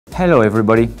Hello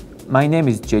everybody, my name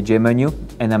is JJ Menu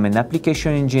and I'm an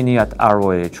application engineer at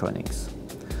EMF.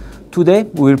 Today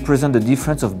we will present the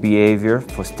difference of behavior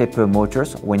for stepper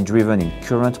motors when driven in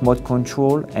current mode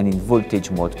control and in voltage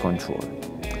mode control.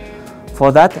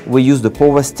 For that we use the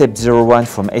Power Step 01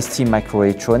 from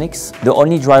STMicroelectronics, the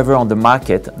only driver on the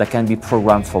market that can be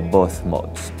programmed for both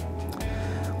modes.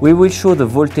 We will show the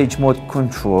voltage mode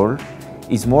control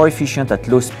is more efficient at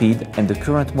low speed and the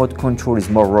current mode control is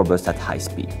more robust at high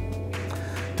speed.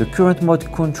 The current mode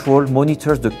control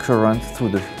monitors the current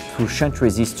through shunt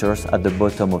resistors at the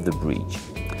bottom of the bridge.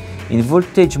 In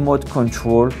voltage mode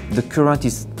control, the current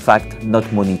is in fact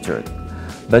not monitored,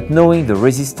 but knowing the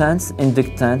resistance,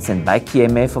 inductance and back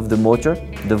EMF of the motor,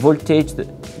 the voltage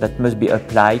that must be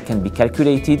applied can be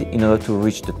calculated in order to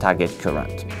reach the target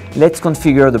current. Let's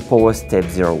configure the Power Step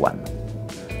 01.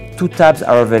 Two tabs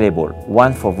are available,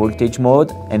 one for voltage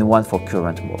mode and one for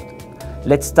current mode.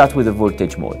 Let's start with the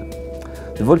voltage mode.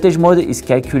 The voltage mode is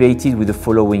calculated with the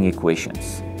following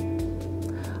equations.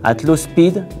 At low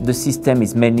speed, the system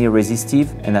is mainly resistive,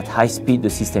 and at high speed, the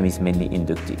system is mainly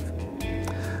inductive.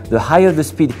 The higher the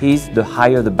speed is, the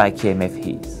higher the back EMF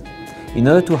is. In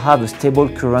order to have a stable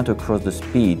current across the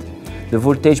speed, the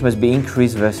voltage must be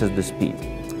increased versus the speed.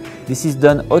 This is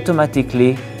done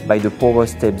automatically by the Power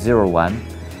Step 01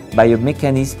 by a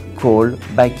mechanism called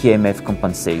back EMF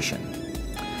compensation.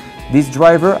 This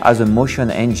driver has a motion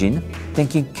engine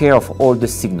taking care of all the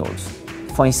signals.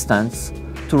 For instance,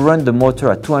 to run the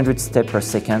motor at 200 steps per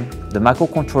second, the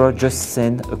microcontroller just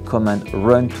sends a command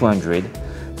run 200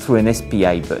 through an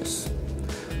SPI bus.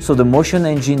 So the motion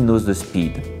engine knows the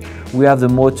speed. We have the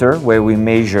motor where we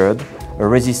measured a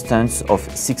resistance of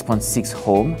 6.6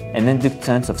 ohm, an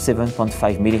inductance of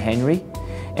 7.5 millihenry,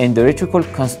 and the electrical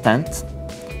constant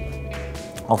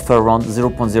of around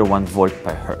 0.01 volt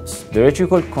per hertz. The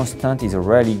electrical constant is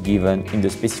rarely given in the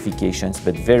specifications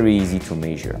but very easy to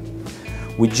measure.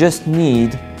 We just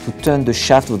need to turn the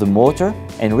shaft of the motor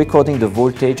and recording the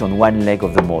voltage on one leg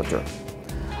of the motor.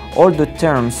 All the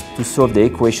terms to solve the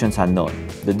equations are known.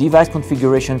 The device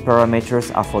configuration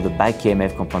parameters are for the back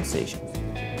EMF compensation.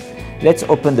 Let's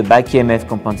open the back EMF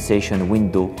compensation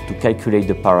window to calculate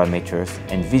the parameters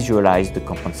and visualize the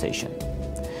compensation.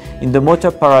 In the motor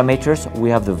parameters,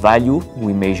 we have the value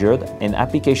we measured and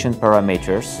application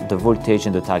parameters, the voltage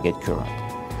and the target current.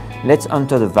 Let's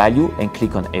enter the value and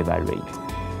click on Evaluate.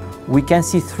 We can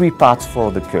see three parts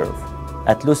for the curve.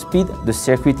 At low speed, the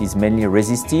circuit is mainly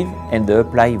resistive and the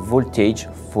applied voltage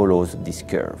follows this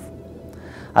curve.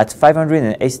 At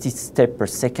 580 steps per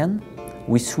second,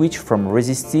 we switch from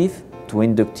resistive to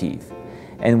inductive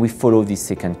and we follow this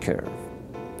second curve.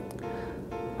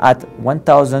 At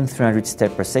 1300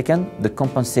 steps per second, the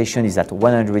compensation is at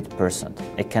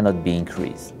 100%. It cannot be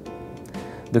increased.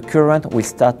 The current will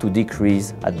start to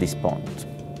decrease at this point.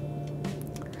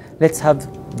 Let's have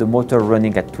the motor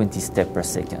running at 20 steps per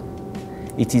second.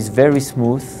 It is very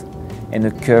smooth and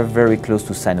a curve very close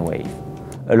to sine wave,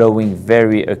 allowing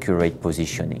very accurate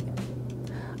positioning.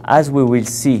 As we will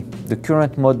see, the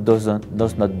current mode does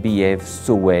not behave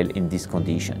so well in these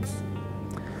conditions.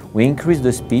 We increase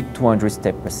the speed 200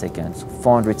 steps per second,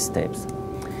 400 steps,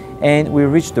 and we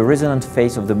reach the resonant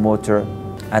phase of the motor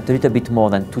at a little bit more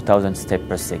than 2000 steps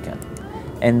per second.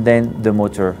 And then the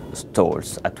motor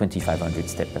stalls at 2500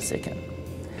 steps per second.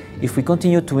 If we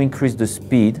continue to increase the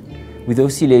speed, with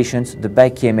oscillations the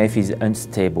back EMF is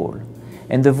unstable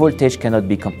and the voltage cannot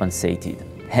be compensated.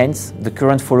 Hence, the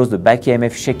current follows the back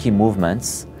EMF shaky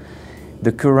movements.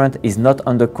 The current is not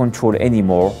under control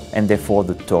anymore and therefore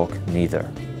the torque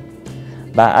neither.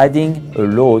 By adding a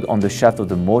load on the shaft of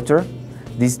the motor,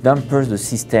 this dampers the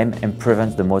system and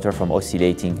prevents the motor from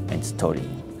oscillating and stalling.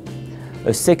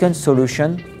 A second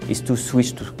solution is to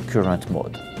switch to current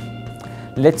mode.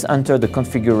 Let's enter the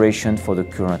configuration for the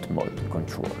current mode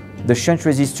control. The shunt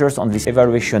resistors on this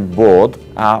evaluation board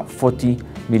are 40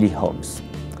 milliohms.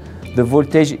 The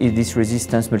voltage is this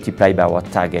resistance multiplied by our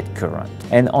target current.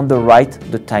 And on the right,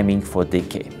 the timing for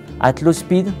decay. At low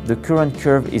speed, the current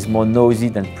curve is more noisy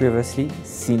than previously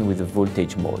seen with the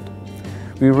voltage mode.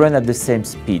 We run at the same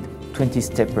speed, 20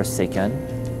 steps per second,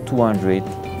 200,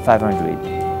 500,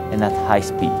 and at high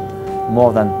speed,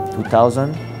 more than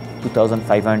 2000,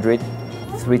 2500,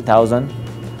 3000.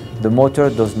 The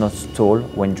motor does not stall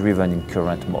when driven in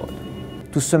current mode.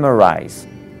 To summarize,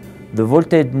 the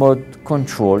voltage mode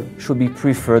control should be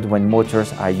preferred when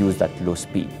motors are used at low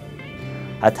speed.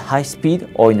 At high speed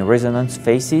or in resonance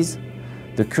phases,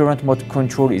 the current mode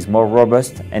control is more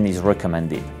robust and is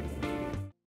recommended.